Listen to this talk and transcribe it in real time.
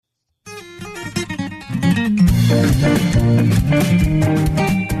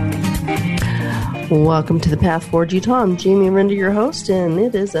Welcome to the Path Forward Utah. I'm Jamie Rinder, your host, and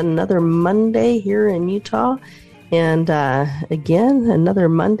it is another Monday here in Utah. And again, another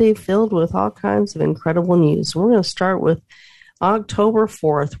Monday filled with all kinds of incredible news. We're going to start with October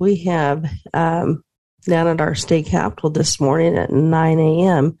 4th. We have down at our state capitol this morning at 9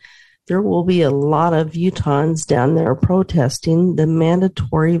 a.m., there will be a lot of Utahns down there protesting the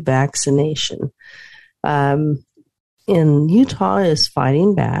mandatory vaccination. And Utah is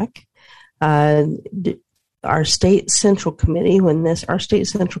fighting back. Our state central committee, our state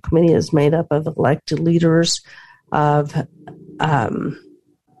central committee is made up of elected leaders of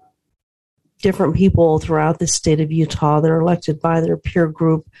different people throughout the state of Utah. They're elected by their peer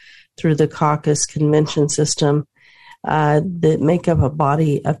group through the caucus convention system that make up a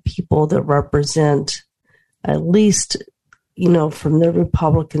body of people that represent at least, from the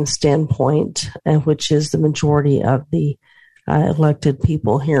Republican standpoint, which is the majority of the elected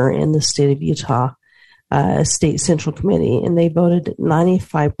people here in the state of Utah, state central committee, and they voted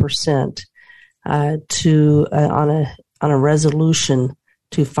 95% on a resolution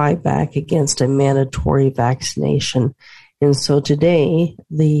to fight back against a mandatory vaccination. And so today,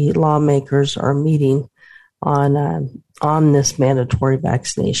 the lawmakers are meeting on this mandatory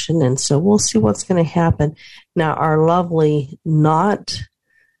vaccination, and so we'll see what's going to happen. Now, our lovely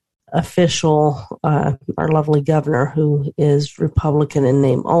lovely governor, who is Republican in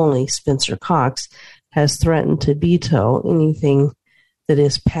name only, Spencer Cox, has threatened to veto anything that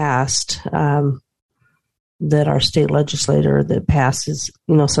is passed, that our state legislator that passes,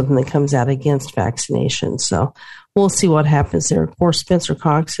 something that comes out against vaccination. So we'll see what happens there. Of course, Spencer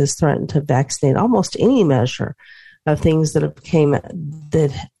Cox has threatened to vaccinate almost any measure of things that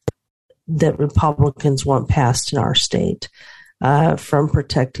that Republicans want passed in our state. From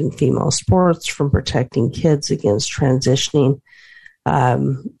protecting female sports, from protecting kids against transitioning,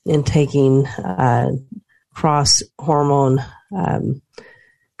 and taking cross-hormone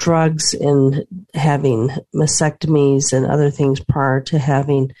drugs and having mastectomies and other things prior to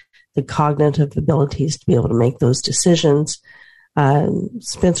having the cognitive abilities to be able to make those decisions.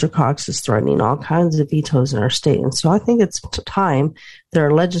 Spencer Cox is threatening all kinds of vetoes in our state. And so I think it's time that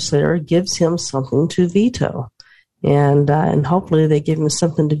our legislator gives him something to veto. And hopefully they give him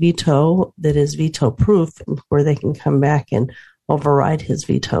something to veto that is veto-proof, where they can come back and override his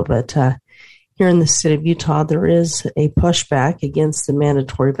veto. But here in the state of Utah, there is a pushback against the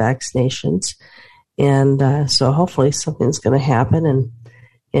mandatory vaccinations. And so hopefully something's going to happen,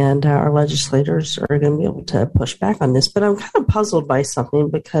 and our legislators are going to be able to push back on this. But I'm kind of puzzled by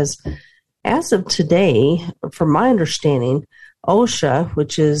something, because as of today, from my understanding, OSHA,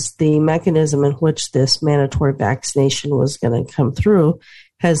 which is the mechanism in which this mandatory vaccination was going to come through,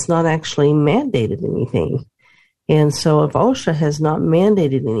 has not actually mandated anything. And so if OSHA has not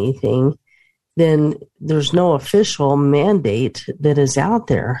mandated anything, then there's no official mandate that is out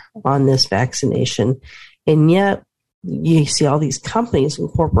there on this vaccination. And yet you see all these companies and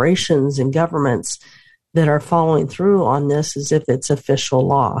corporations and governments that are following through on this as if it's official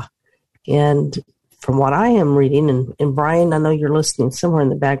law. And from what I am reading, and Brian, I know you're listening somewhere in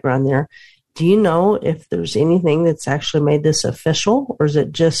the background there, do you know if there's anything that's actually made this official, or is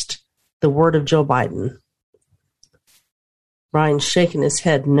it just the word of Joe Biden? Brian's shaking his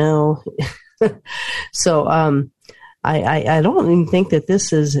head no. So I don't even think that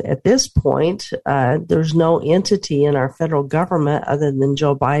this is, at this point, there's no entity in our federal government other than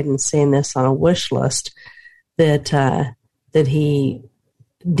Joe Biden saying this on a wish list that he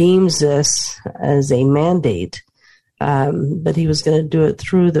deems this as a mandate, but he was going to do it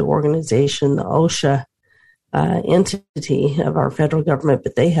through the organization, the OSHA entity of our federal government,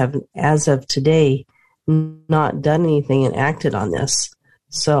 but they have, as of today, not done anything and acted on this.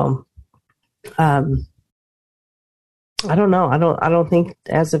 So I don't know. I don't think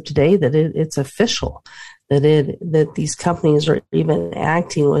as of today that it's official, that these companies are even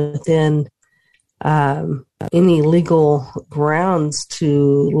acting within any legal grounds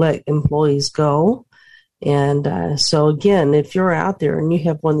to let employees go. And so again, if you're out there and you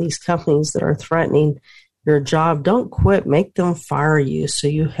have one of these companies that are threatening your job, don't quit. Make them fire you, so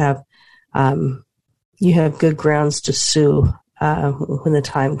you have good grounds to sue when the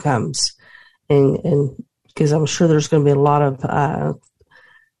time comes. And because I'm sure there's going to be a lot of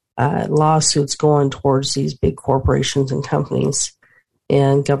lawsuits going towards these big corporations and companies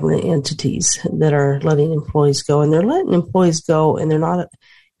and government entities that are letting employees go. And they're letting employees go, and you're not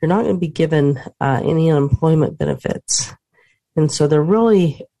going to be given any unemployment benefits. And so they're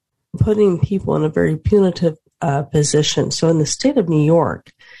really putting people in a very punitive position. So in the state of New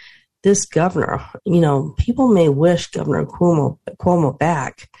York, this governor, people may wish Governor Cuomo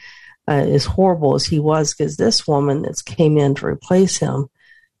back, as horrible as he was, because this woman that's came in to replace him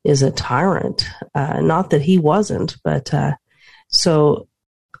is a tyrant. Not that he wasn't, but so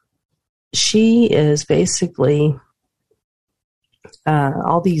she is basically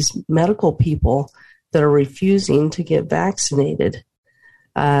all these medical people that are refusing to get vaccinated.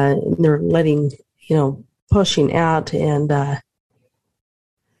 They're letting, pushing out, and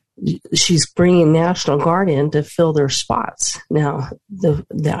she's bringing National Guard in to fill their spots. Now,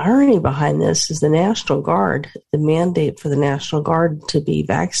 the irony behind this is the National Guard, the mandate for the National Guard to be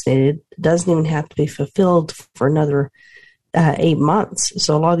vaccinated doesn't even have to be fulfilled for another 8 months.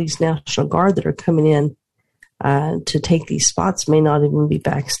 So a lot of these National Guard that are coming in to take these spots may not even be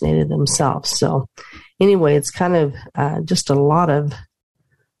vaccinated themselves. So anyway, it's kind of just a lot of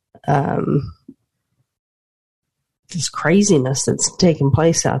this craziness that's taking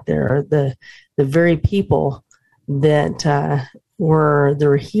place out there. The very people that were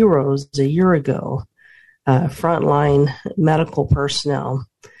their heroes a year ago, frontline medical personnel,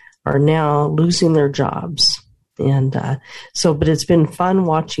 are now losing their jobs. And but it's been fun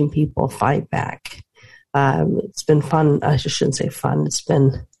watching people fight back. It's been fun. I shouldn't say fun.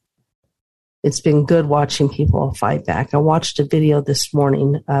 It's been good watching people fight back. I watched a video this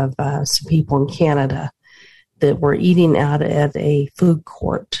morning of some people in Canada that were eating out at a food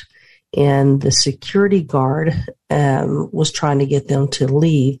court, and the security guard was trying to get them to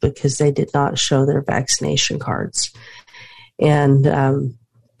leave because they did not show their vaccination cards. And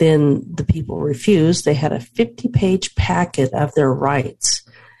then the people refused. They had a 50-page packet of their rights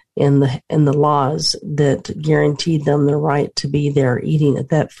and the laws that guaranteed them the right to be there eating at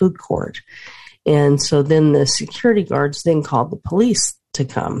that food court. And so then the security guards then called the police to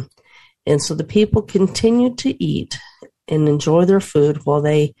come. And so the people continued to eat and enjoy their food while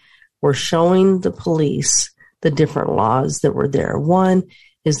they were showing the police the different laws that were there. One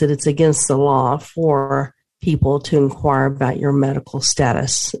is that it's against the law for people to inquire about your medical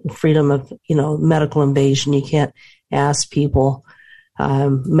status, freedom of, medical invasion. You can't ask people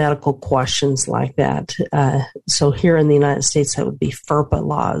medical questions like that. So here in the United States, that would be FERPA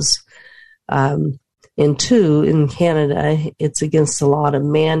laws. And two, in Canada, it's against the law to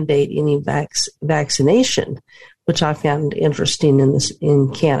mandate any vaccination, which I found interesting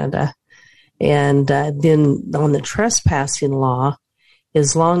in Canada. And then on the trespassing law,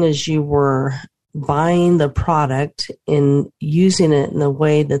 as long as you were buying the product and using it in the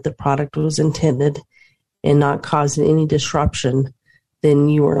way that the product was intended and not causing any disruption, then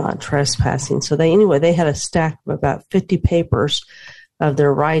you were not trespassing. So they had a stack of about 50 papers of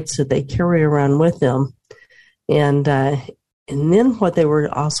their rights that they carry around with them. And then what they were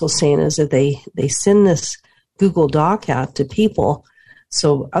also saying is that they send this Google Doc out to people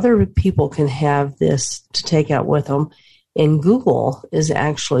so other people can have this to take out with them. And Google was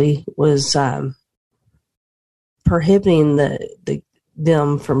prohibiting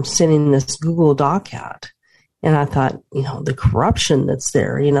them from sending this Google Doc out. And I thought, the corruption that's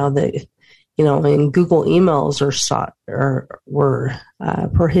there, and Google emails were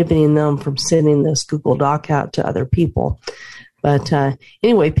prohibiting them from sending this Google Doc out to other people. But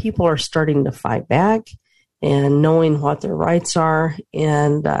anyway, people are starting to fight back and knowing what their rights are.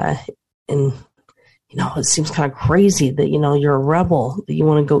 And it seems kind of crazy that, you're a rebel, that you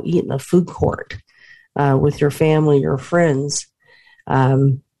want to go eat in a food court with your family, your friends.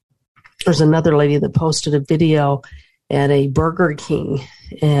 There's another lady that posted a video at a Burger King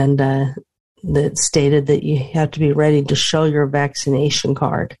and that stated that you have to be ready to show your vaccination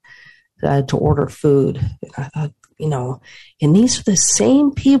card to order food. And I thought, and these are the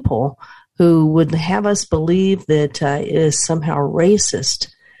same people who would have us believe that it is somehow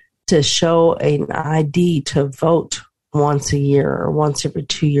racist to show an ID to vote once a year or once every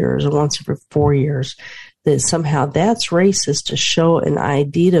 2 years or once every 4 years, that somehow that's racist to show an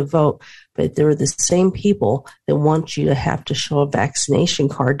ID to vote. But they're the same people that want you to have to show a vaccination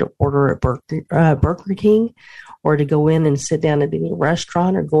card to order at Burger King, or to go in and sit down at any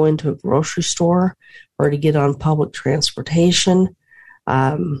restaurant, or go into a grocery store, or to get on public transportation.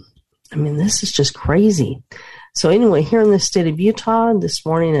 This is just crazy. So anyway, here in the state of Utah this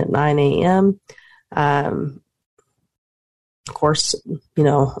morning at 9 a.m., of course,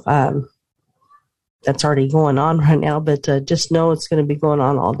 that's already going on right now, but just know it's going to be going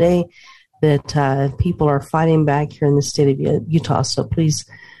on all day, that people are fighting back here in the state of Utah. So please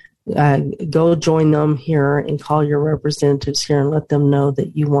go join them here and call your representatives here and let them know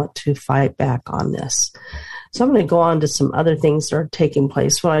that you want to fight back on this. So I'm going to go on to some other things that are taking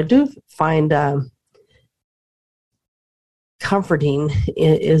place. What I do find comforting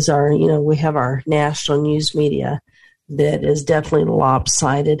is we have our national news media that is definitely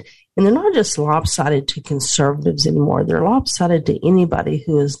lopsided. And they're not just lopsided to conservatives anymore. They're lopsided to anybody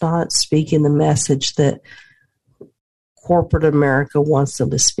who is not speaking the message that corporate America wants them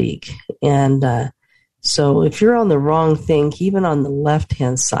to speak. And so if you're on the wrong thing, even on the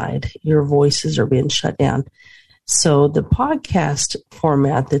left-hand side, your voices are being shut down. So the podcast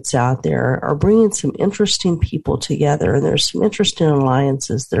format that's out there are bringing some interesting people together, and there's some interesting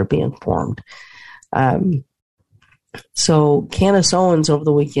alliances that are being formed. So Candace Owens over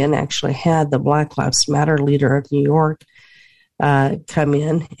the weekend actually had the Black Lives Matter leader of New York come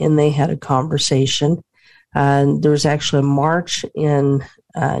in, and they had a conversation. There was actually a march in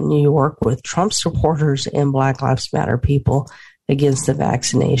New York with Trump supporters and Black Lives Matter people against the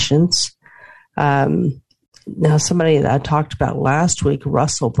vaccinations. Now, somebody that I talked about last week,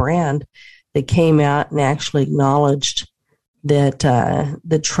 Russell Brand, that came out and actually acknowledged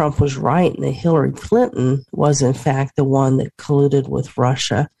that Trump was right and that Hillary Clinton was in fact the one that colluded with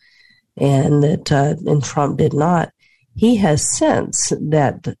Russia, and that and Trump did not. He has since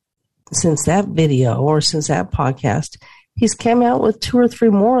that video or since that podcast, he's come out with 2 or 3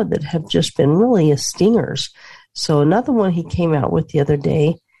 more that have just been really stingers. So another one he came out with the other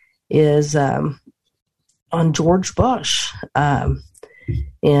day is on George Bush. So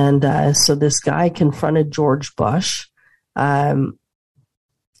this guy confronted George Bush. And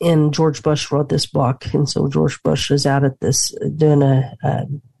George Bush wrote this book. And so George Bush is out at this doing a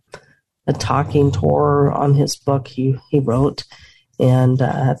talking tour on his book he wrote. And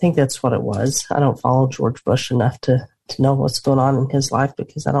I think that's what it was. I don't follow George Bush enough to know what's going on in his life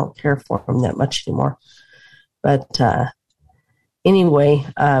because I don't care for him that much anymore. But anyway,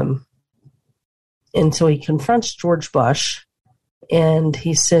 and so he confronts George Bush, and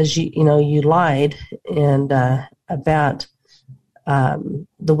he says, you lied and about the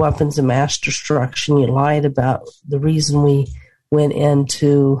weapons of mass destruction. You lied about the reason we went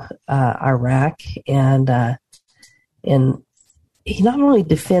into Iraq, and he not only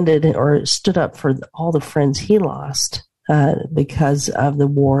defended or stood up for all the friends he lost because of the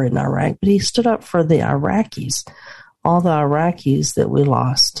war in Iraq, but he stood up for the Iraqis, all the Iraqis that we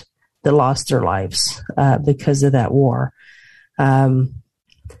lost, that lost their lives because of that war.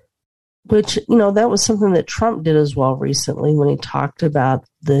 Which, that was something that Trump did as well recently when he talked about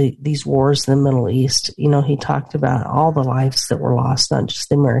these wars in the Middle East. He talked about all the lives that were lost, not just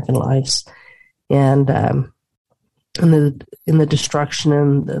the American lives, and in the destruction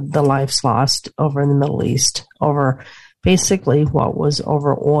and the lives lost over in the Middle East, over basically what was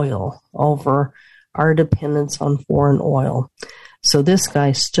over oil, over our dependence on foreign oil. So this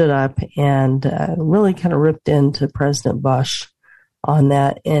guy stood up and really kind of ripped into President Bush on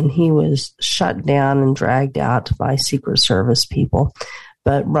that, and he was shut down and dragged out by Secret Service people.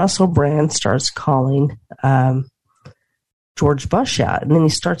 But Russell Brand starts calling George Bush out, and then he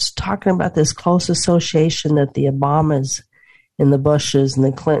starts talking about this close association that the Obamas and the Bushes and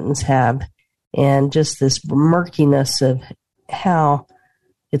the Clintons have, and just this murkiness of how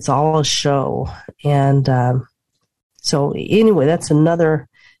it's all a show. And so anyway, that's another,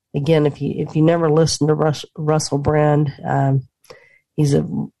 again, if you never listen to Russell Brand,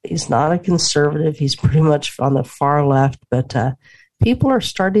 he's not a conservative. He's pretty much on the far left, but people are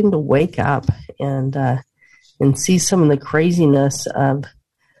starting to wake up and see some of the craziness of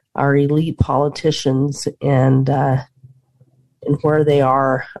our elite politicians and where they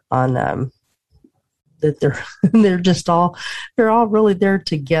are on that they're all really there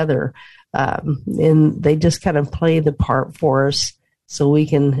together, and they just kind of play the part for us so we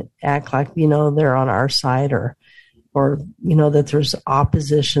can act like they're on our side, or that there's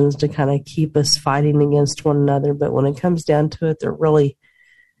oppositions to kind of keep us fighting against one another. But when it comes down to it, they're really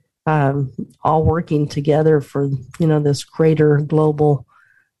all working together for this greater global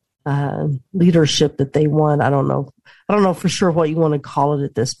leadership that they want. I don't know for sure what you want to call it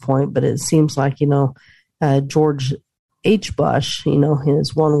at this point, but it seems like George H. Bush,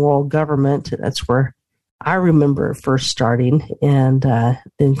 his one world government. That's where I remember it first starting, and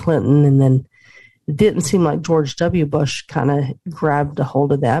then Clinton, and then it didn't seem like George W. Bush kind of grabbed a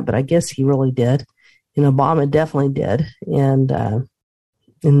hold of that, but I guess he really did. Obama definitely did, and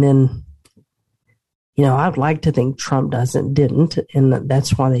then I'd like to think Trump didn't, and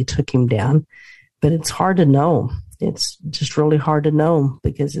that's why they took him down. But it's hard to know. It's just really hard to know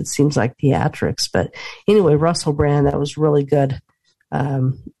because it seems like theatrics. But anyway, Russell Brand, that was really good.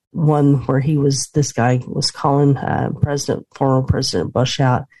 One where this guy was calling former President Bush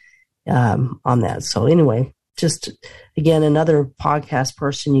out on that. So anyway, just again, another podcast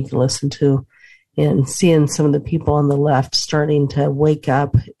person you can listen to. and seeing some of the people on the left starting to wake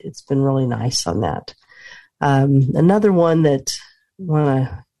up, it's been really nice on that. Another one that I want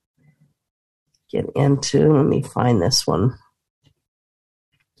to get into, let me find this one.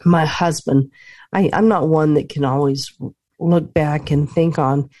 My husband, I'm not one that can always look back and think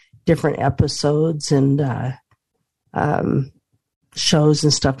on different episodes and shows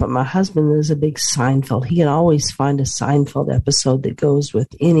and stuff, but my husband is a big Seinfeld. He can always find a Seinfeld episode that goes with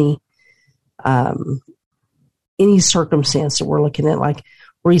any circumstance that we're looking at. Like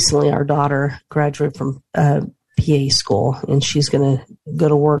recently, our daughter graduated from PA school, and she's going to go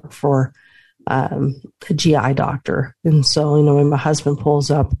to work for a GI doctor. And so, when my husband pulls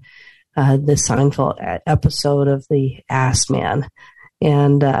up the Seinfeld episode of the Ass Man,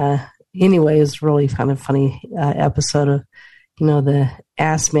 and anyway, it's really kind of funny episode of, the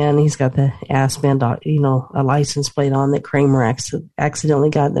Ass Man. He's got the Ass Man, a license plate on that Kramer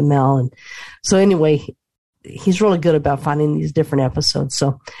accidentally got in the mail. And so anyway, he's really good about finding these different episodes.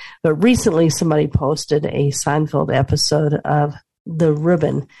 So, but recently somebody posted a Seinfeld episode of The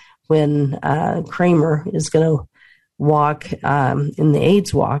Ribbon when Kramer is going to walk in the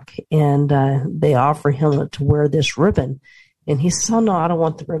AIDS walk, and they offer him to wear this ribbon. And he says, "Oh, no, I don't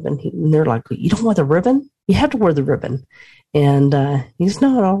want the ribbon." And they're like, "You don't want the ribbon? You have to wear the ribbon." And he says,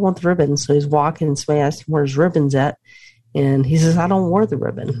 "No, I don't want the ribbon." So he's walking, and somebody asks him where his ribbon's at. And he says, "I don't wear the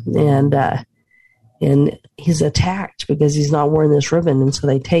ribbon." And he's attacked because he's not wearing this ribbon. And so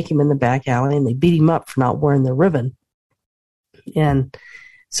they take him in the back alley and they beat him up for not wearing the ribbon. And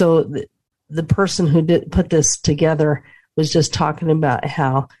so the person who put this together was just talking about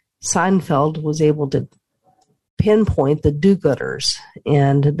how Seinfeld was able to pinpoint the do-gooders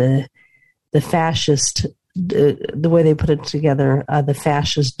and the fascist, the way they put it together, the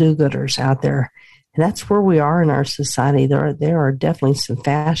fascist do-gooders out there. And that's where we are in our society. There are definitely some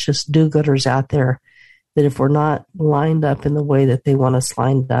fascist do-gooders out there that if we're not lined up in the way that they want us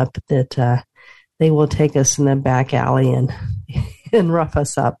lined up, that they will take us in the back alley and rough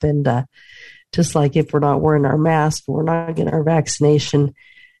us up. And just like if we're not wearing our mask, we're not getting our vaccination,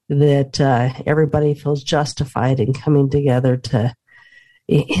 that everybody feels justified in coming together to.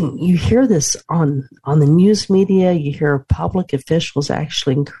 And you hear this on the news media. You hear public officials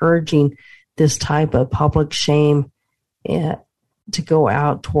actually encouraging this type of public shame to go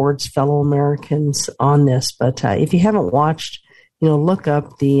out towards fellow Americans on this. But if you haven't watched, look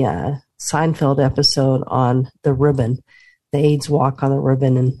up the Seinfeld episode on the ribbon, the AIDS walk on the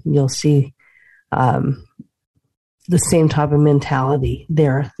ribbon, and you'll see the same type of mentality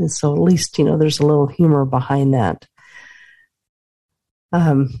there. And so at least, there's a little humor behind that.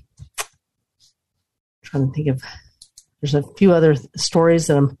 Trying to think of, there's a few other stories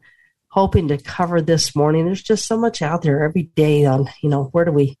that I'm hoping to cover this morning. There's just so much out there every day on, where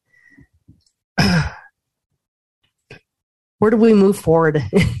do we move forward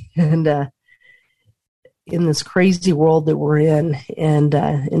and in this crazy world that we're in, and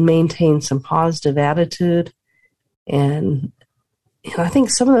maintain some positive attitude. And I think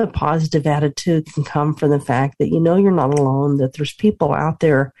some of the positive attitude can come from the fact that you're not alone, that there's people out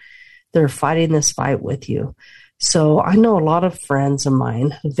there that are fighting this fight with you. So I know a lot of friends of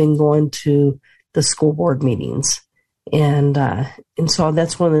mine have been going to the school board meetings. And so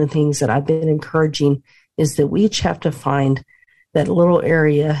that's one of the things that I've been encouraging, is that we each have to find that little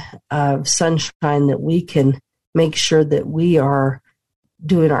area of sunshine that we can make sure that we are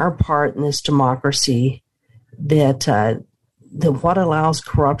doing our part in this democracy, that what allows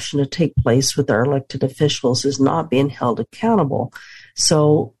corruption to take place with our elected officials is not being held accountable.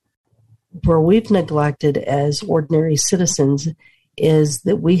 So where we've neglected as ordinary citizens is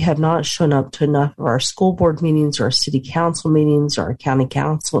that we have not shown up to enough of our school board meetings, our city council meetings, our county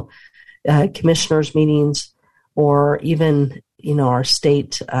council commissioners meetings, or even, our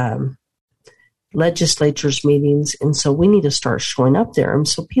state legislatures meetings. And so we need to start showing up there. And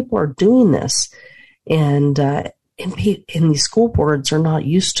so people are doing this, and these school boards are not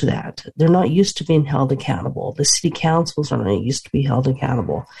used to that. They're not used to being held accountable. The city councils are not used to be held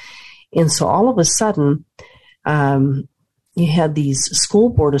accountable. And so all of a sudden, you had these school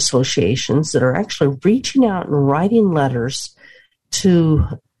board associations that are actually reaching out and writing letters to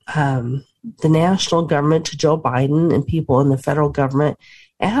the national government, to Joe Biden and people in the federal government,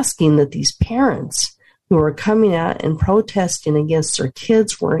 asking that these parents who are coming out and protesting against their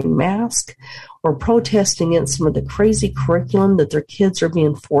kids wearing masks, or protesting against some of the crazy curriculum that their kids are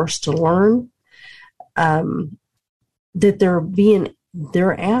being forced to learn, that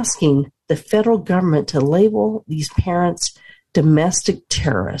they're asking the federal government to label these parents domestic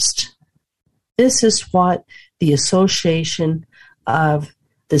terrorists. This is what the Association of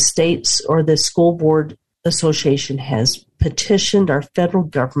the states or the school board association has petitioned our federal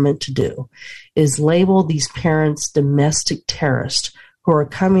government to do is label these parents domestic terrorists who are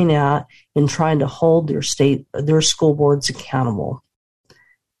coming out and trying to hold their school boards accountable.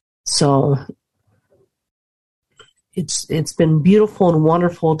 So it's been beautiful and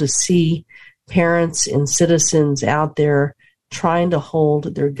wonderful to see parents and citizens out there trying to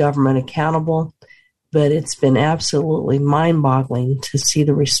hold their government accountable, but it's been absolutely mind-boggling to see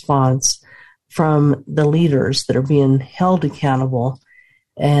the response from the leaders that are being held accountable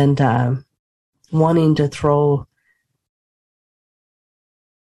and wanting to throw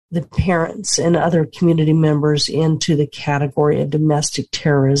the parents and other community members into the category of domestic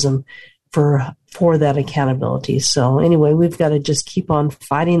terrorism for that accountability. So anyway, we've got to just keep on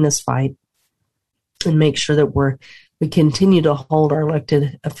fighting this fight and make sure that we continue to hold our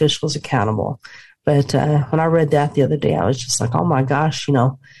elected officials accountable. But when I read that the other day, I was just like, oh my gosh,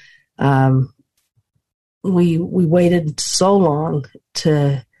 we waited so long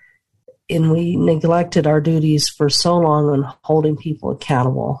and we neglected our duties for so long on holding people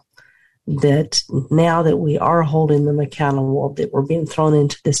accountable that now that we are holding them accountable, that we're being thrown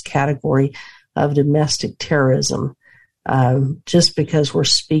into this category of domestic terrorism just because we're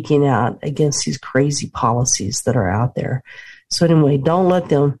speaking out against these crazy policies that are out there. So anyway, don't let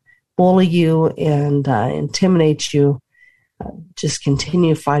them bully you and intimidate you. Just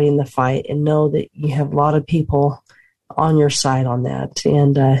continue fighting the fight and know that you have a lot of people on your side on that,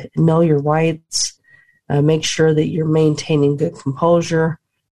 and know your rights. Make sure that you're maintaining good composure.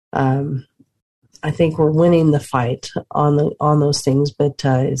 I think we're winning the fight on those things, but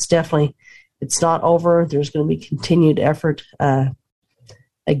it's not over. There's going to be continued effort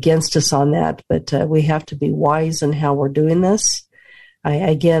against us on that, but we have to be wise in how we're doing this.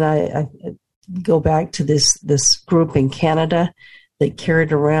 I go back to this group in Canada that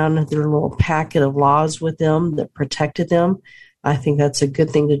carried around their little packet of laws with them that protected them. I think that's a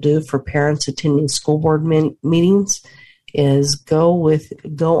good thing to do for parents attending school board meetings, is go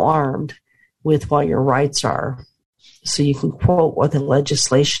armed with what your rights are. So you can quote what the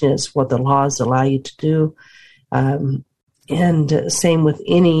legislation is, what the laws allow you to do. And same with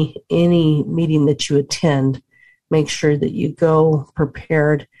any meeting that you attend, make sure that you go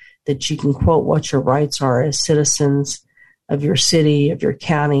prepared, that you can quote what your rights are as citizens of your city, of your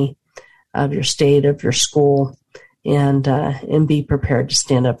county, of your state, of your school, and be prepared to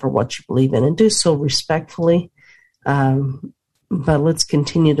stand up for what you believe in and do so respectfully. But let's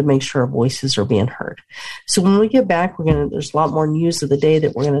continue to make sure our voices are being heard. So when we get back, there's a lot more news of the day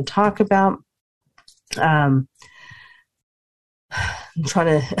that we're going to talk about. I'm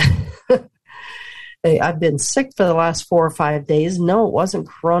trying to I've been sick for the last 4 or 5 days. No, it wasn't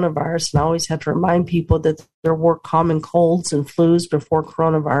coronavirus. And I always have to remind people that there were common colds and flus before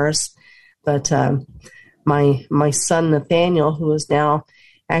coronavirus. But my son, Nathaniel, who is now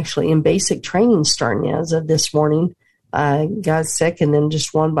actually in basic training starting as of this morning, got sick. And then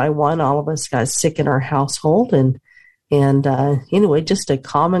just one by one, all of us got sick in our household. And anyway, just a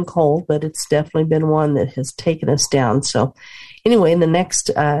common cold, but it's definitely been one that has taken us down. So anyway, in the next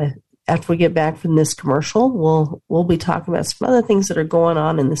after we get back from this commercial, we'll be talking about some other things that are going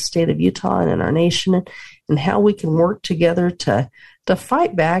on in the state of Utah and in our nation, and how we can work together to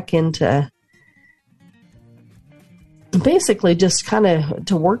fight back and to basically just kind of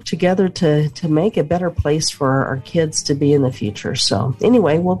to work together to make a better place for our kids to be in the future. So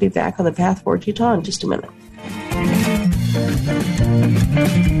anyway, we'll be back on the Path Forward Utah in just a minute.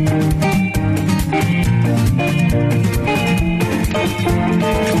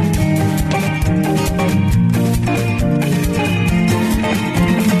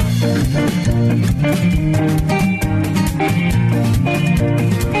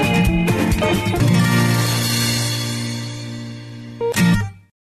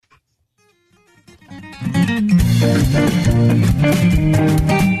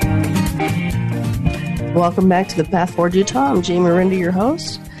 Welcome back to the Path Forward Utah. I'm Jamie Rinder, your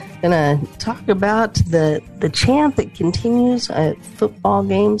host. Going to talk about the chant that continues at football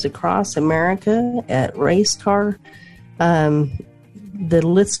games across America, at race car, the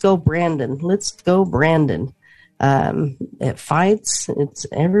Let's Go Brandon, Let's Go Brandon. At fights,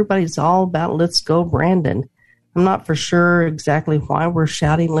 everybody's all about Let's Go Brandon. I'm not for sure exactly why we're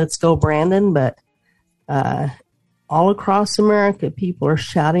shouting Let's Go Brandon, but all across America, people are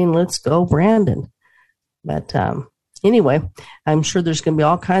shouting Let's Go Brandon. But anyway, I'm sure there's going to be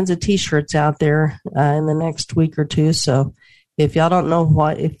all kinds of T-shirts out there in the next week or two. So if y'all don't know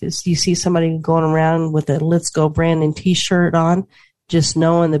if you see somebody going around with a Let's Go Brandon T-shirt on, just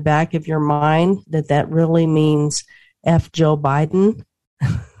know in the back of your mind that really means F Joe Biden.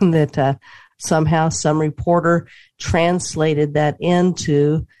 that somehow some reporter translated that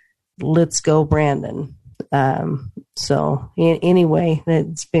into "Let's go, Brandon." Anyway,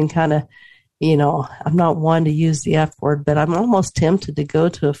 it's been kind of, I'm not one to use the F word, but I'm almost tempted to go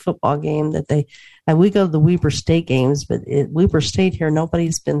to a football game we go to the Weber State games, but at Weber State here,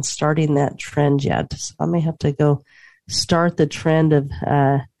 nobody's been starting that trend yet. So I may have to go start the trend of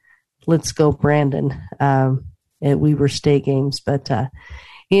 "Let's go, Brandon" at Weber State games. But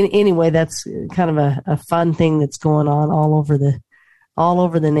anyway, that's kind of a fun thing that's going on all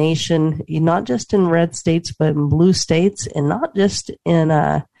over the nation, not just in red states, but in blue states, and not just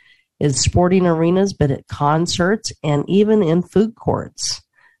in sporting arenas, but at concerts and even in food courts,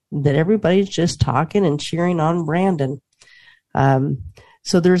 that everybody's just talking and cheering on Brandon.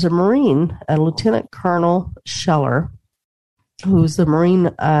 So there's a Marine, a Lieutenant Colonel Scheller, who's the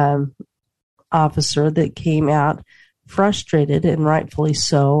Marine officer that came out frustrated, and rightfully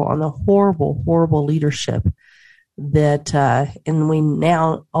so, on the horrible, horrible leadership that, and we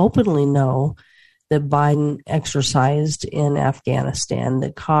now openly know that Biden exercised in Afghanistan,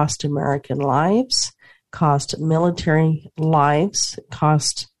 that cost American lives, cost military lives,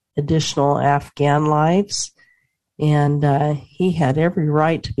 cost additional Afghan lives. And he had every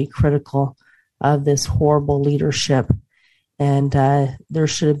right to be critical of this horrible leadership. And there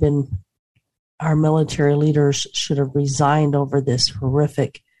should have been, our military leaders should have resigned over this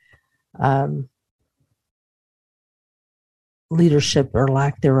horrific leadership, or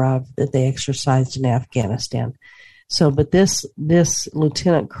lack thereof, that they exercised in Afghanistan. So, but this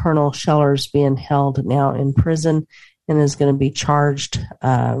Lieutenant Colonel Scheller is being held now in prison and is going to be charged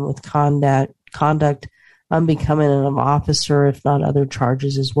with conduct unbecoming of an officer, if not other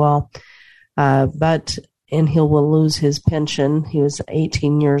charges as well. And he will lose his pension. He was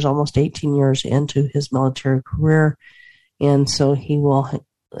almost 18 years into his military career, and so he will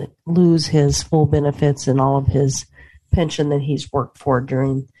lose his full benefits and all of his pension that he's worked for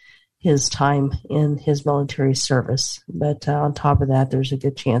during his time in his military service. But on top of that, there's a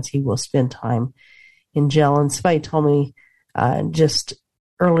good chance he will spend time in jail. And somebody told me just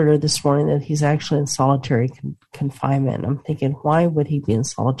earlier this morning that he's actually in solitary confinement. I'm thinking, why would he be in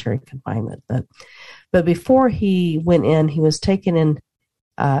solitary confinement? But before he went in, he was taken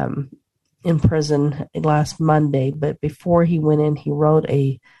in prison last Monday. But before he went in, he wrote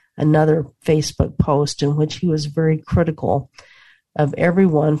another Facebook post in which he was very critical of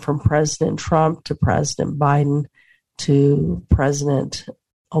everyone from President Trump to President Biden to President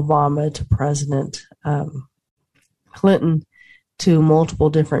Obama to President Clinton, to multiple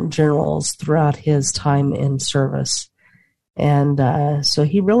different generals throughout his time in service. And so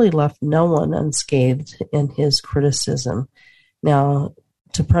he really left no one unscathed in his criticism. Now,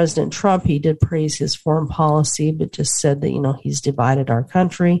 to President Trump, he did praise his foreign policy, but just said that, he's divided our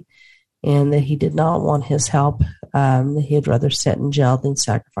country and that he did not want his help, that he'd rather sit in jail than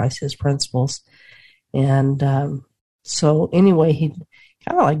sacrifice his principles. And so anyway, he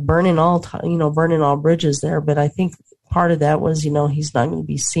kind of like burning all bridges there. But I think part of that was, he's not going to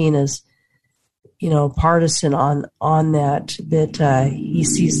be seen as, partisan on that he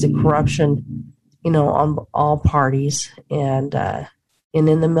sees the corruption, on all parties, and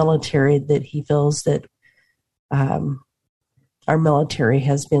in the military, that he feels that our military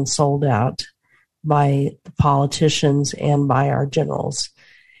has been sold out by the politicians and by our generals.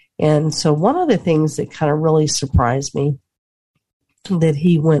 And so one of the things that kind of really surprised me that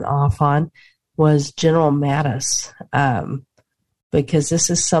he went off on was General Mattis, because this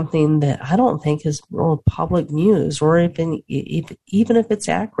is something that I don't think is real public news, or even if it's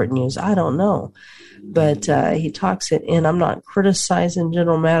accurate news, I don't know. But he talks it, and I'm not criticizing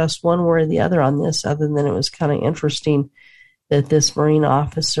General Mattis one way or the other on this, other than it was kind of interesting that this Marine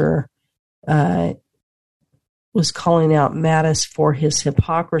officer was calling out Mattis for his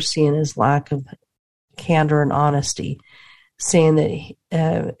hypocrisy and his lack of candor and honesty, saying that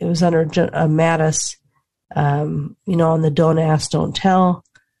it was under Mattis, on the don't ask, don't tell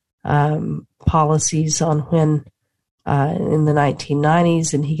policies on when in the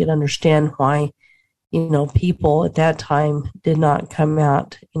 1990s, and he could understand why, people at that time did not come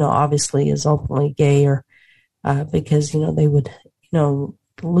out, obviously as openly gay, or because, they would,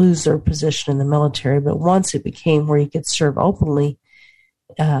 lose their position in the military. But once it became where you could serve openly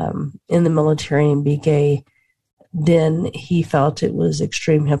in the military and be gay, then he felt it was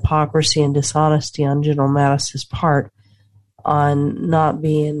extreme hypocrisy and dishonesty on General Mattis's part on not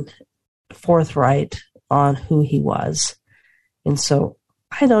being forthright on who he was. And so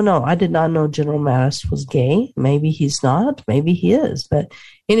I don't know. I did not know General Mattis was gay. Maybe he's not. Maybe he is. But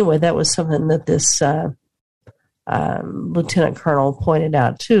anyway, that was something that this Lieutenant Colonel pointed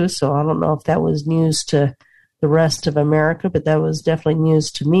out too. So I don't know if that was news to the rest of America, but that was definitely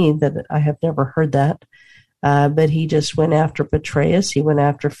news to me that I have never heard that. But he just went after Petraeus. He went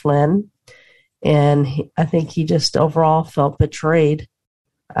after Flynn. And I think he just overall felt betrayed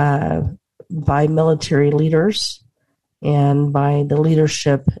by military leaders and by the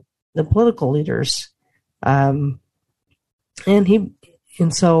leadership, the political leaders. And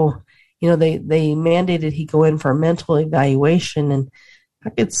so, they mandated he go in for a mental evaluation, and I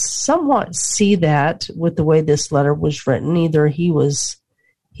could somewhat see that with the way this letter was written. Either he's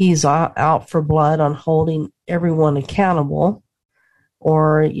out for blood on holding everyone accountable,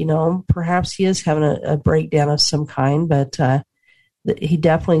 or, perhaps he is having a breakdown of some kind, but he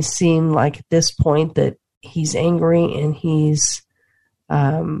definitely seemed like at this point that he's angry and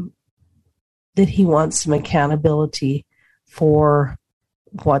that he wants some accountability for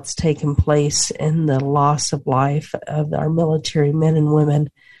what's taken place and the loss of life of our military men and women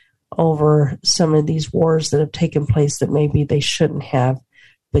over some of these wars that have taken place that maybe they shouldn't have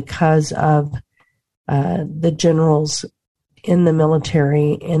because of the generals in the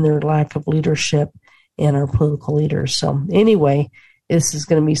military and their lack of leadership and our political leaders. So anyway, this is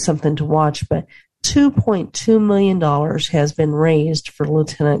going to be something to watch, but $2.2 million has been raised for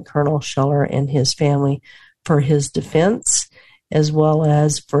Lieutenant Colonel Scheller and his family for his defense, as well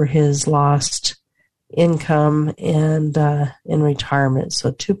as for his lost income and in retirement.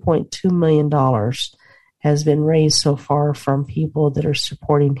 So $2.2 million has been raised so far from people that are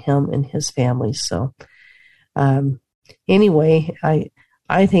supporting him and his family. So anyway,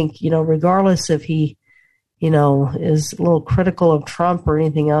 I think, regardless if he, is a little critical of Trump or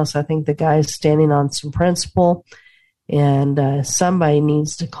anything else, I think the guy's standing on some principle, and somebody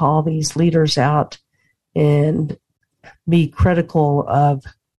needs to call these leaders out and be critical of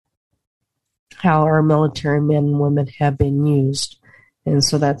how our military men and women have been used. And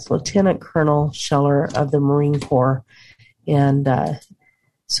so that's Lieutenant Colonel Scheller of the Marine Corps. And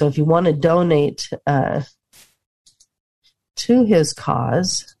so if you want to donate to his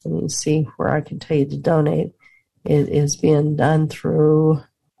cause, let me see where I can tell you to donate. It is being done through,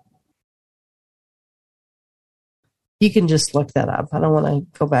 you can just look that up. I don't want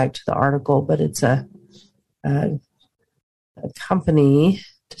to go back to the article, but it's a company.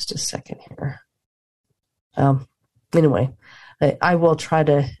 Just a second here. Anyway, I will try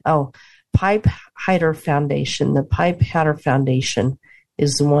to, Pipe Hider Foundation. The Pipe Hider Foundation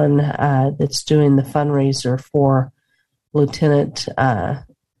is the one that's doing the fundraiser for Lieutenant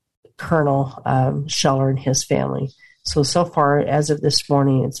Colonel Scheller and his family. So far, as of this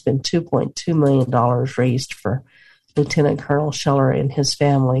morning, it's been $2.2 million raised for Lieutenant Colonel Scheller and his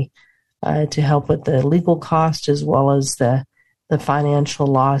family to help with the legal cost as well as the financial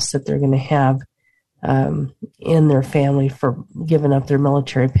loss that they're going to have in their family for giving up their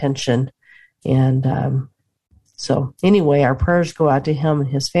military pension. And so anyway, our prayers go out to him and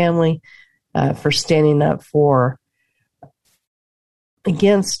his family for standing up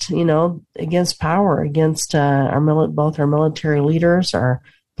against power, against both our military leaders, our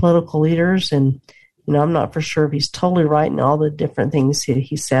political leaders. And, I'm not for sure if he's totally right in all the different things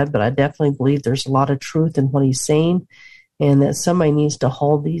he said, but I definitely believe there's a lot of truth in what he's saying, and that somebody needs to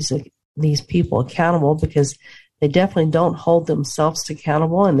hold these people accountable, because they definitely don't hold themselves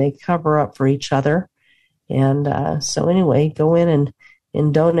accountable and they cover up for each other. And so anyway, go in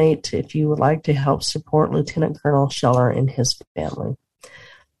and donate if you would like to help support Lieutenant Colonel Scheller and his family.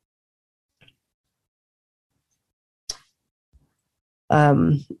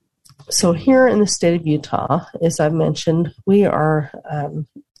 So here in the state of Utah, as I've mentioned, we are,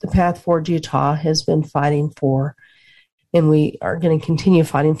 the Path Forward Utah has been fighting for, and we are going to continue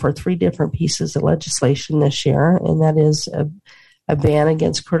fighting for 3 different pieces of legislation this year, and that is a ban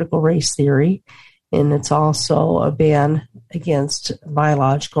against critical race theory, and it's also a ban against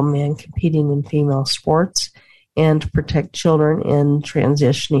biological men competing in female sports, and to protect children in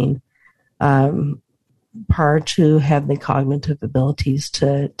transitioning prior to have the cognitive abilities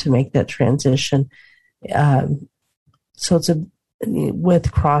to make that transition. So it's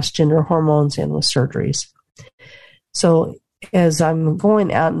with cross-gender hormones and with surgeries. So as I'm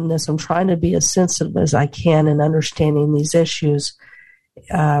going out in this, I'm trying to be as sensitive as I can in understanding these issues.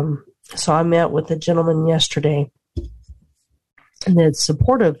 So I met with a gentleman yesterday that's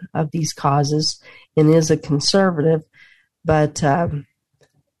supportive of these causes and is a conservative, but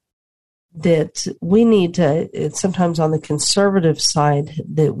that we need to, it's sometimes on the conservative side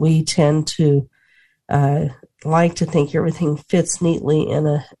that we tend to like to think everything fits neatly in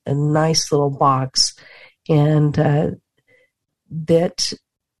a nice little box, and that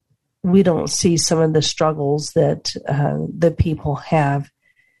we don't see some of the struggles that that people have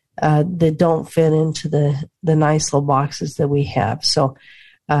that don't fit into the nice little boxes that we have. So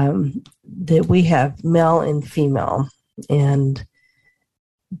that we have male and female,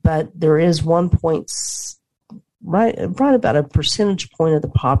 but there is right about a percentage point of the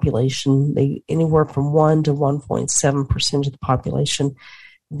population, anywhere from 1 to 1.7% of the population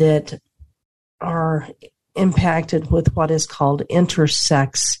that are impacted with what is called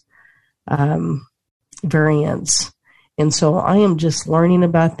intersex variants. And so I am just learning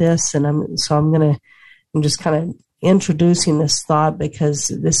about this, and I'm just kind of introducing this thought because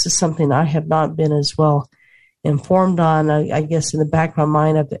this is something I have not been as well informed on. I guess in the back of my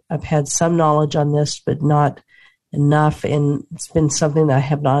mind, I've had some knowledge on this, but not enough, and it's been something that I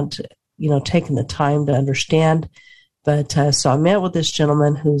have not, taken the time to understand. But so I met with this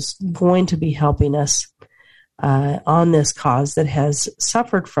gentleman who's going to be helping us on this cause that has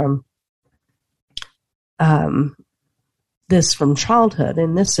suffered from this from childhood,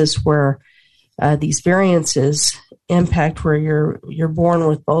 and this is where these variances impact where you're born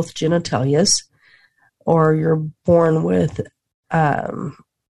with both genitalias, or you're born with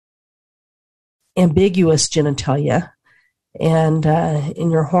ambiguous genitalia, and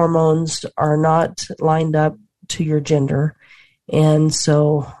your hormones are not lined up to your gender. And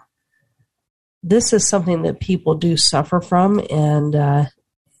so this is something that people do suffer from, and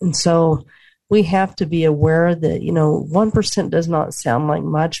so we have to be aware that 1% does not sound like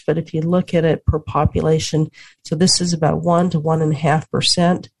much, but if you look at it per population, so this is about 1 to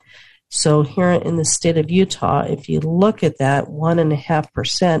 1.5%. So here in the state of Utah, if you look at that,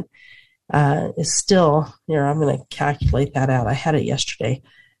 1.5% is still, I'm going to calculate that out. I had it yesterday,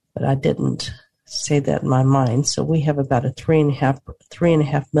 but I didn't say that in my mind. So we have about a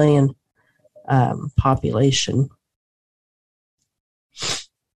 3.5 million population.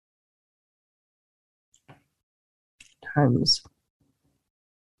 Times.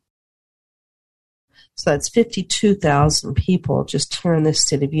 So that's 52,000 people just here in the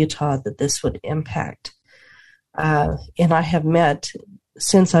state of Utah that this would impact. And I have met,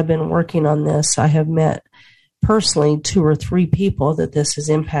 since I've been working on this, I have met personally 2 or 3 people that this has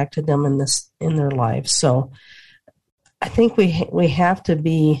impacted them in their lives. So I think we have to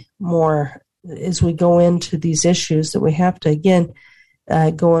be more, as we go into these issues, that we have to, again,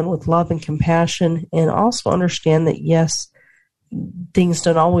 go in with love and compassion, and also understand that, yes, things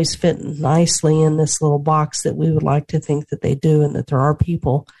don't always fit nicely in this little box that we would like to think that they do, and that there are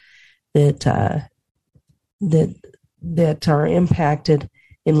people that are impacted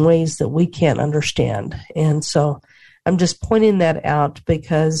in ways that we can't understand. And so I'm just pointing that out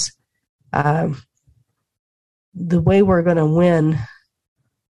because the way we're going to win,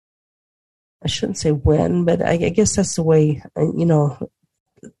 I shouldn't say win, but I guess that's the way,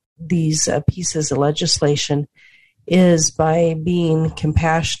 these pieces of legislation is by being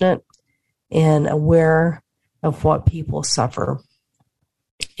compassionate and aware of what people suffer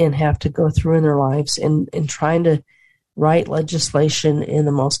and have to go through in their lives, and trying to write legislation in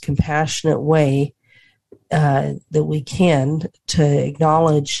the most compassionate way that we can to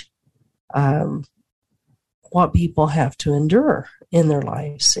acknowledge what people have to endure in their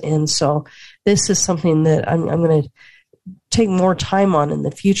lives. And so this is something that I'm going to take more time on in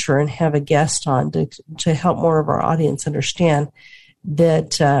the future and have a guest on to help more of our audience understand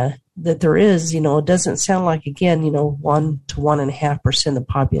that that there is, it doesn't sound like, again, 1 to 1.5% of the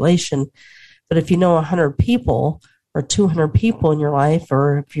population, but if 100 people or 200 people in your life,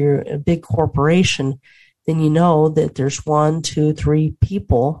 or if you're a big corporation, then you know that there's 1, 2, 3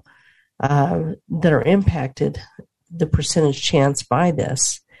 people that are impacted, the percentage chance by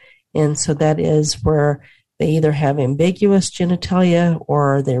this. And so that is where they either have ambiguous genitalia,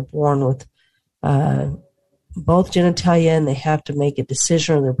 or they're born with both genitalia and they have to make a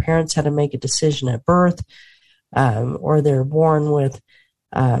decision, or their parents had to make a decision at birth, or they're born with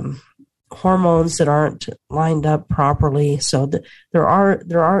hormones that aren't lined up properly. So there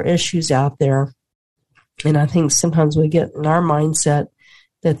are issues out there, and I think sometimes we get in our mindset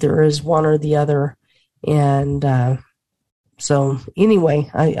that there is one or the other. And so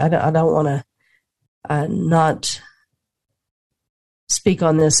anyway, I don't want to not speak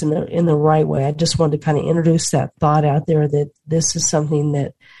on this in the right way. I just wanted to kind of introduce that thought out there that this is something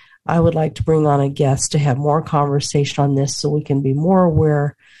that I would like to bring on a guest to have more conversation on this, so we can be more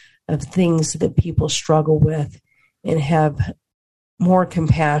aware of things that people struggle with and have more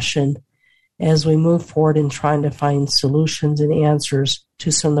compassion as we move forward in trying to find solutions and answers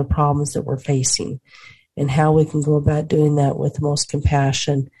to some of the problems that we're facing, and how we can go about doing that with the most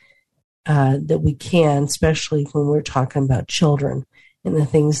compassion that we can, especially when we're talking about children and the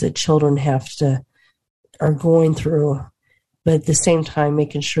things that children are going through, but at the same time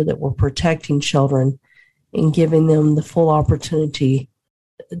making sure that we're protecting children and giving them the full opportunity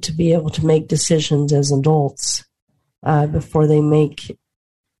to be able to make decisions as adults before they make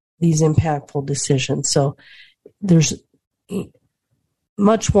these impactful decisions. So there's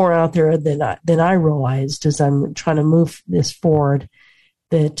much more out there than I realized as I'm trying to move this forward,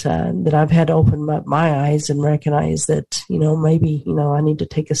 that I've had to open up my eyes and recognize that, maybe, I need to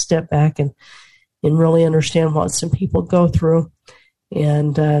take a step back and really understand what some people go through,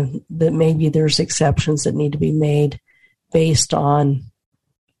 and that maybe there's exceptions that need to be made based on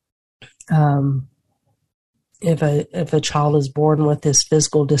if a child is born with this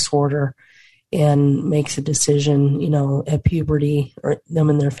physical disorder and makes a decision, at puberty, or them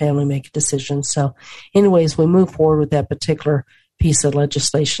and their family make a decision. So anyways, we move forward with that particular piece of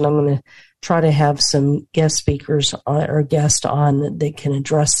legislation. I'm going to try to have some guest speakers or guests on that can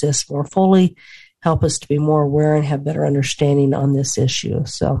address this more fully, help us to be more aware and have better understanding on this issue.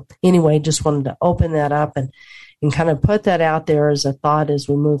 So anyway, just wanted to open that up and kind of put that out there as a thought as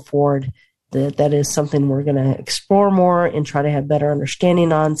we move forward, that is something we're going to explore more and try to have better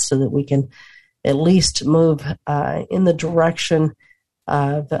understanding on, so that we can at least move in the direction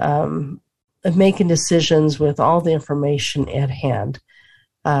of making decisions with all the information at hand.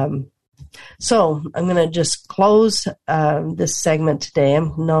 So I'm going to just close this segment today.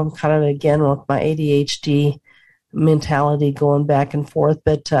 I'm kind of, again, with my ADHD mentality going back and forth,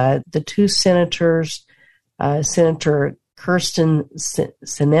 but the two senators, Senator Kyrsten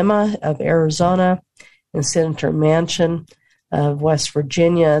Sinema of Arizona and Senator Manchin of West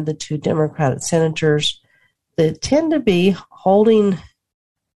Virginia, the two Democratic senators that tend to be holding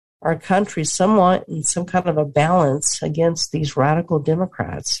our country somewhat in some kind of a balance against these radical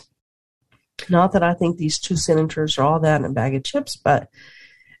Democrats. Not that I think these two senators are all that in a bag of chips, but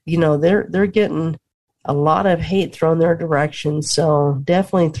they're getting a lot of hate thrown their direction. So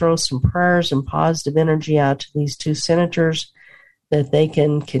definitely throw some prayers and positive energy out to these two senators, that they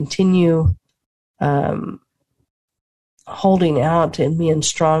can continue holding out and being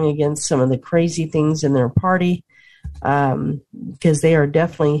strong against some of the crazy things in their party, because they are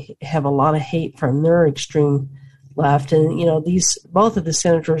definitely have a lot of hate from their extreme left. And, both of the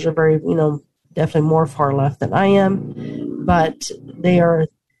senators are very, definitely more far left than I am, but they are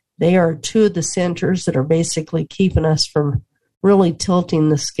two of the senators that are basically keeping us from really tilting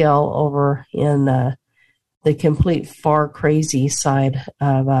the scale over in the complete far crazy side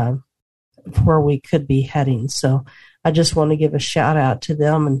of where we could be heading. So I just want to give a shout out to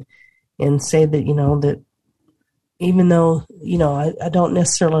them and say that, that even though, I don't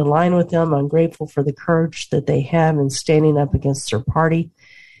necessarily align with them, I'm grateful for the courage that they have in standing up against their party.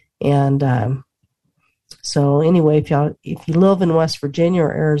 And so anyway, if you live in West Virginia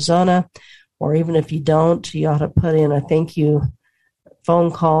or Arizona, or even if you don't, you ought to put in a thank you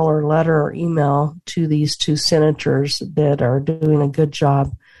phone call or letter or email to these two senators that are doing a good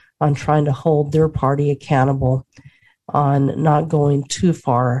job on trying to hold their party accountable on not going too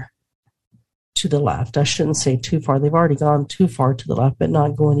far to the left. I shouldn't say too far. They've already gone too far to the left, but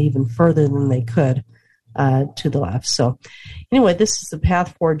not going even further than they could to the left. So anyway, this is the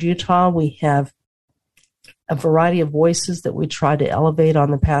Path Forward Utah. We have a variety of voices that we try to elevate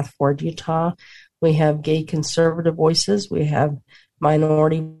on the Path Forward Utah. We have gay conservative voices. We have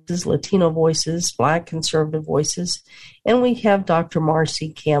minority voices, Latino voices, Black conservative voices. And we have Dr.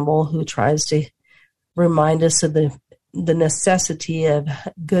 Marcy Campbell, who tries to remind us of the necessity of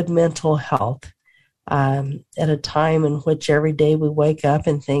good mental health at a time in which every day we wake up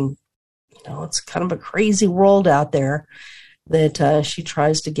and think, it's kind of a crazy world out there, that she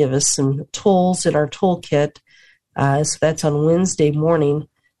tries to give us some tools in our toolkit. So that's on Wednesday morning,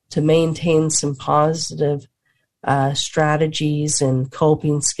 to maintain some positive strategies and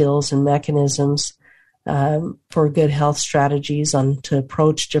coping skills and mechanisms for good health strategies to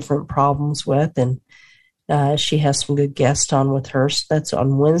approach different problems with. And she has some good guests on with her. So that's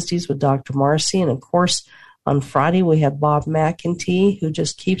on Wednesdays with Dr. Marcy. And of course, on Friday, we have Bob McEntee, who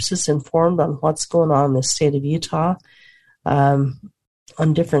just keeps us informed on what's going on in the state of Utah,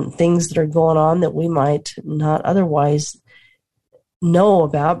 on different things that are going on that we might not otherwise know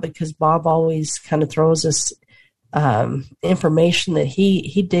about, because Bob always kind of throws us information that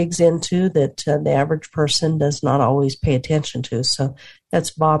he digs into that the average person does not always pay attention to. So that's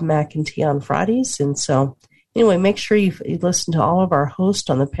Bob McEntee on Fridays. And so anyway, make sure you listen to all of our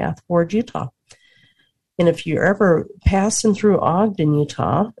hosts on the Path Forward Utah. And if you're ever passing through Ogden,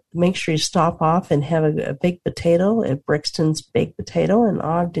 Utah, make sure you stop off and have a baked potato at Brixton's Baked Potato in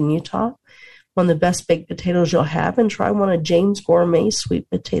Ogden, Utah. one of the best baked potatoes you'll have, and try one of James Gourmet sweet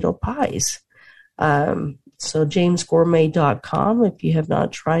potato pies. So jamesgourmet.com. If you have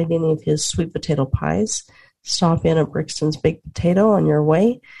not tried any of his sweet potato pies, stop in at Brixton's Baked Potato on your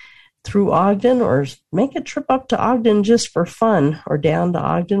way through Ogden, or make a trip up to Ogden just for fun, or down to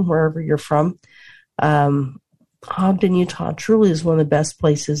Ogden, wherever you're from. Ogden, Utah truly is one of the best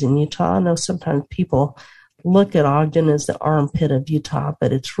places in Utah. I know sometimes people look at Ogden as the armpit of Utah,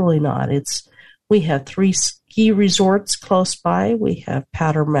 but it's really not. We have 3 ski resorts close by. We have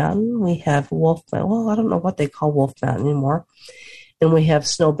Powder Mountain. We have Wolf Mountain. Well, I don't know what they call Wolf Mountain anymore. And we have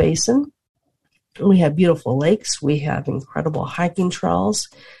Snow Basin. We have beautiful lakes. We have incredible hiking trails.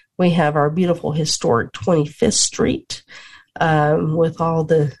 We have our beautiful historic 25th Street with all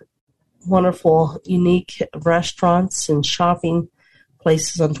the wonderful, unique restaurants and shopping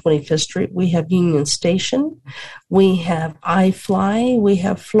places on 25th Street. We have Union Station. We have iFly. We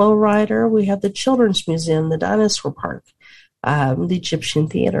have Flow Rider. We have the Children's Museum, the Dinosaur Park, the Egyptian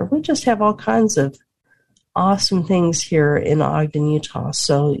Theater. We just have all kinds of awesome things here in Ogden, Utah.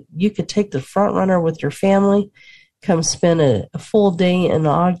 So you could take the front runner with your family, come spend a full day in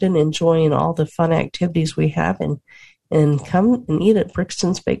Ogden enjoying all the fun activities we have, and come and eat at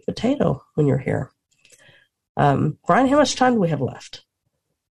Brixton's Baked Potato when you're here. Brian, how much time do we have left?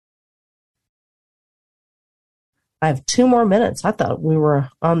 I have 2 more minutes. I thought we were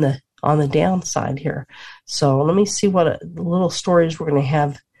on the downside here. So let me see what little stories we're going to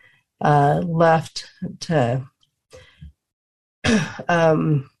have left to.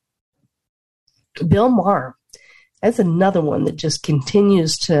 Bill Maher. That's another one that just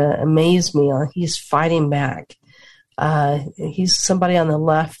continues to amaze me. He's fighting back. He's somebody on the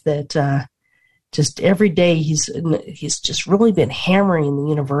left that just every day he's just really been hammering the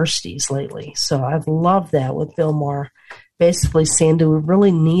universities lately. So I've loved that with Bill Maher, basically saying, do we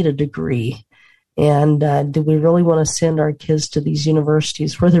really need a degree? And do we really want to send our kids to these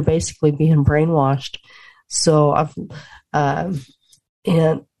universities where they're basically being brainwashed? So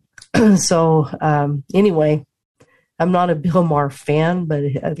anyway, I'm not a Bill Maher fan,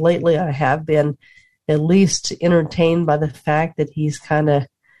 but lately I have been at least entertained by the fact that he's kind of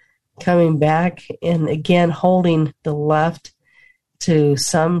coming back and again holding the left to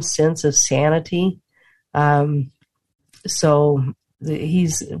some sense of sanity.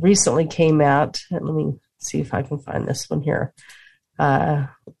 He's recently came out, let me see if I can find this one here, on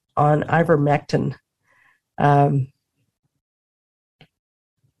ivermectin.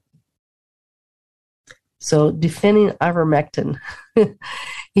 So defending ivermectin,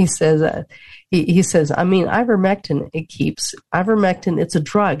 he says, ivermectin, it's a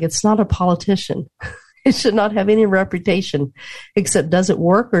drug. It's not a politician. It should not have any reputation, except does it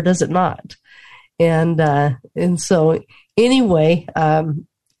work or does it not? And so anyway,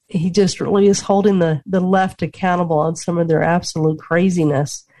 he just really is holding the left accountable on some of their absolute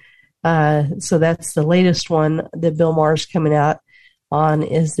craziness. So that's the latest one that Bill Maher's coming out on,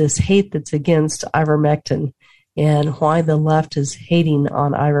 is this hate that's against ivermectin and why the left is hating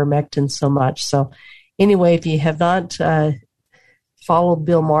on ivermectin so much. So anyway, if you have not followed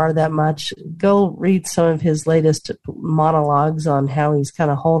Bill Maher that much, go read some of his latest monologues on how he's kind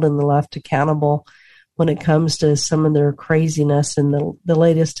of holding the left accountable when it comes to some of their craziness. And the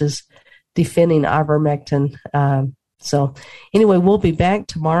latest is defending ivermectin. So anyway, we'll be back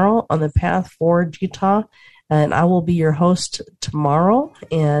tomorrow on the Path Forward Utah. And I will be your host tomorrow.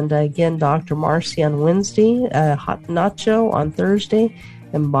 And again, Dr. Marcy on Wednesday, Hot Nacho on Thursday,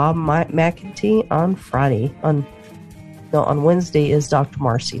 and Bob McEntee on Friday. On Wednesday is Dr.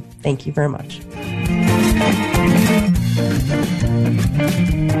 Marcy. Thank you very much.